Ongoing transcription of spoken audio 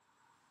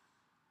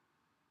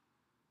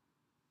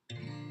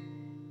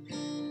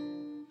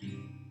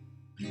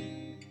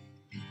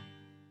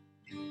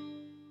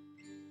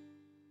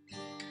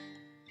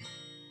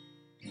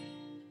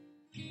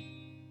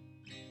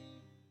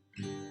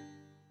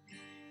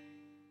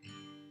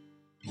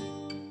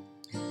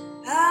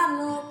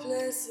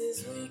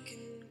places we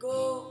can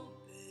go,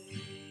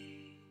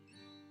 babe.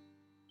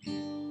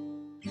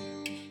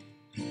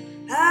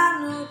 I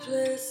know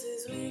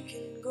places we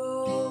can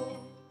go,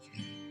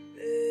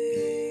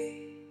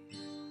 babe.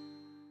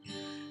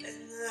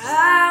 And the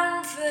high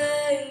won't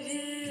fade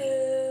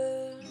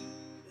here,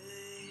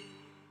 babe.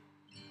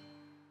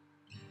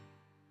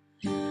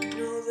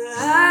 No, the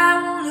high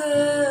won't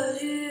hurt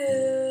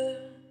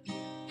here,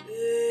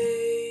 babe.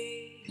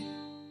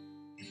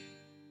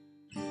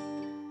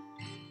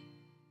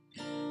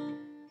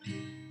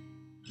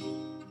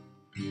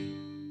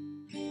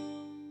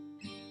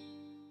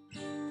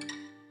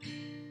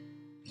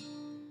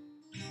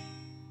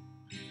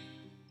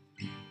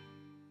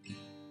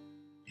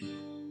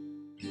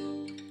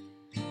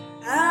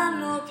 I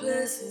know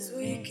places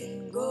we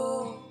can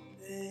go,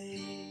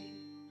 babe.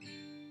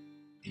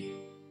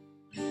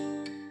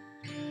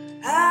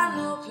 I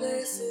know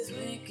places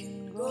we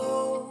can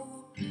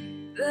go,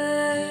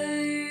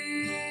 babe,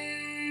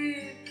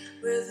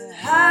 where the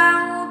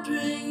high won't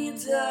bring you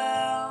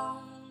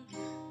down,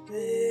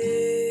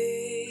 babe.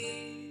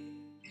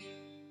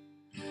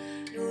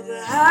 No,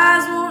 the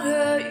highs won't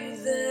hurt you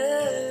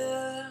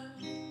there,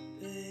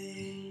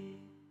 babe.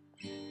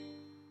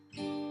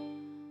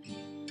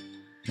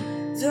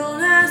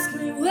 Don't ask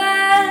me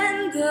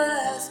when, but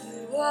ask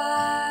me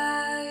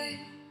why.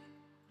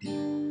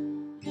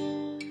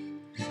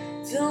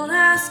 Don't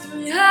ask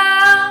me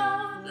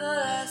how,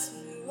 but ask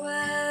me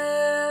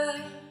where.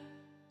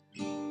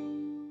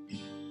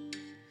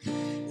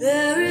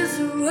 There is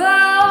a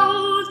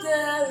road,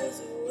 there is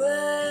a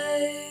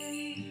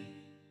way.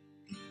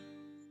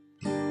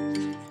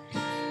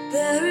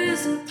 There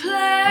is a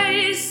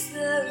place,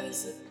 there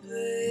is a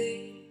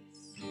place.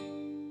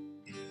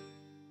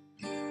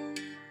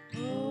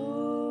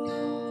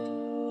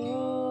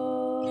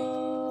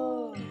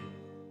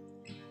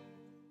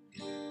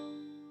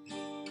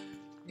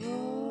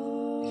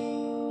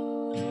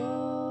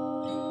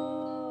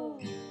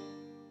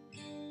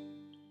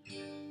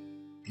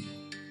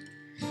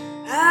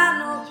 I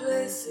know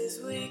places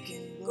we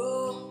can go,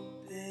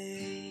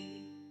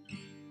 babe.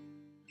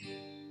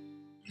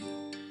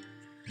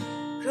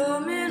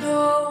 Coming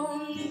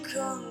home,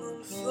 come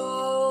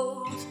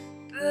unfold,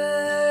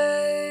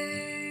 babe.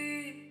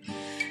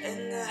 And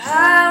the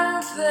high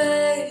won't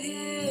fade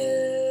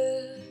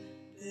here,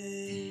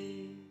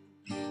 babe.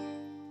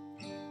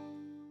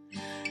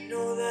 No,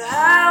 the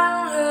high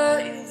won't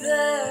hurt you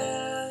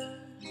there,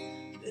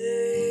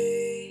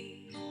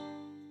 babe.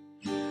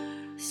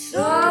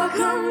 So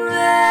come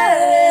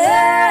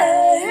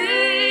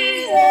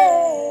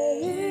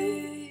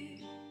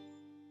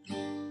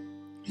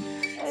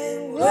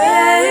and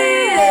wait.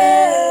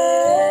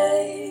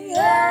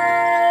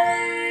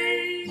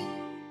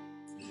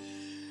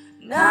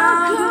 Now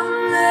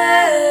come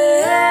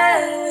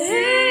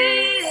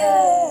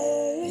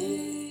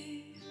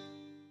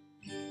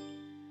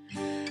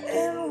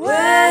and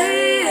wait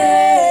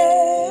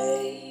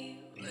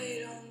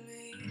on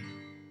me.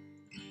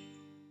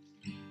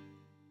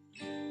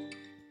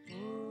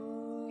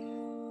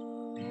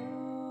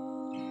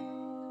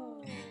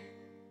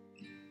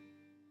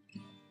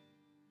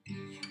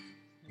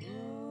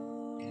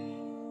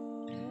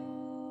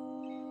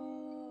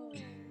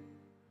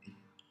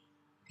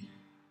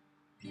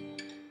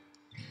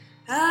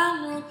 I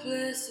know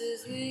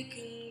places we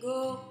can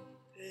go,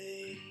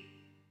 babe.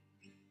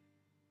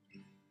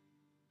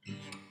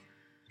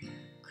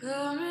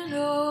 Coming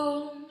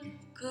home,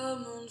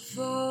 come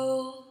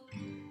unfold,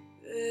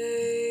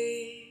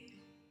 babe.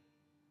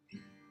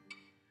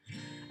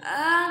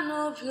 I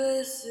know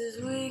places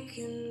we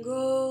can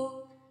go.